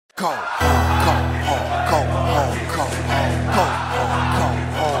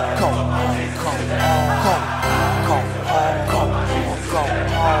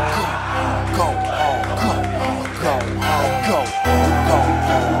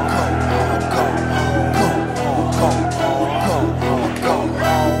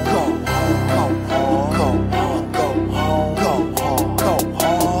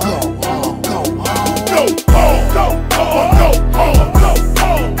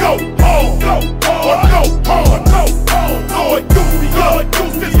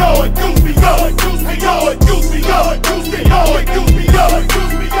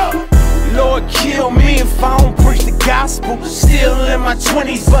Lord, kill me if I don't preach the gospel. Still in my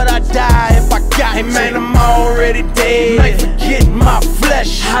 20s, but I die if I got him. Man, I'm already dead. Might forget my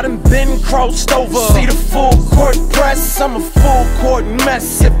flesh. I done been crossed over. See the full court press. I'm a full court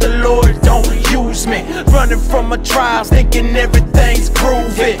mess if the Lord don't use me. Running from my trials, thinking everything's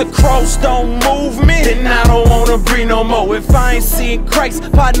groovy. If the cross don't move me, then I don't wanna breathe no more. If I ain't seeing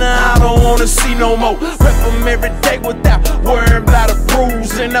Christ, partner, I don't wanna see no more. Rep him every day without worrying about a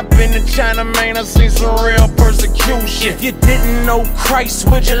bruise. And I've been to China, man, I seen some real persecution. If you didn't know Christ,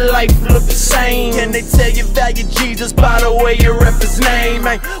 would your life look the same? Can they tell you value Jesus by the way you rep his name?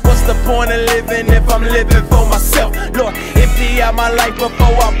 Man, what's the point of living if I'm living for myself? Lord, empty out my life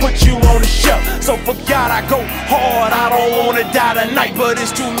before I put you on the shelf. So for God I go hard, I don't wanna die tonight. But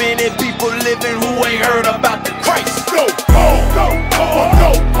it's too many people living who ain't heard about the Christ. Go home, go home,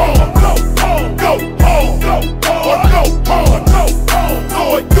 go home, go home, go home, go home, go home, go home.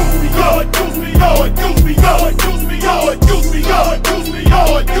 Lord, use me, Lord, use me, Lord, use me, Lord, use me, Lord, use me, Lord, use me,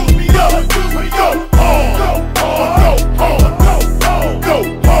 Lord, use me, Lord, use me, go home, go home, go home, go home, go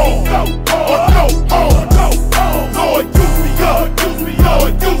home, go home, go home, go home. Lord, use me, Lord, use me,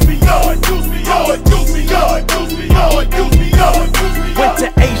 Lord, use me, Lord, use me, Lord, use me, Lord, use me, Lord, use me, Lord, use me. Went to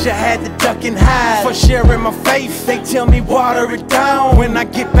Asia, had to duck and hide for sharing my faith. They tell me water it down when I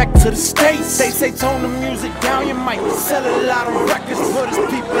get back to the States. They say tone the music down, you might sell a lot of records, but there's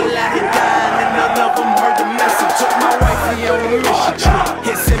people out here dying and none of them heard the message. Took my wife on a mission trip,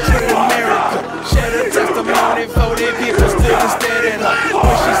 hit Central America, shared her testimony for the people still instead of her.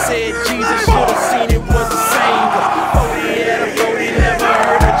 When she said Jesus should have seen it was the same. 40 had a 40, never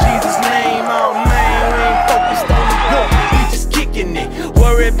heard of Jesus' name. Oh man, we ain't focused on the book, we just kicking it.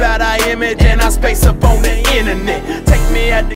 Worry about our image and our space up on the internet. Take me out the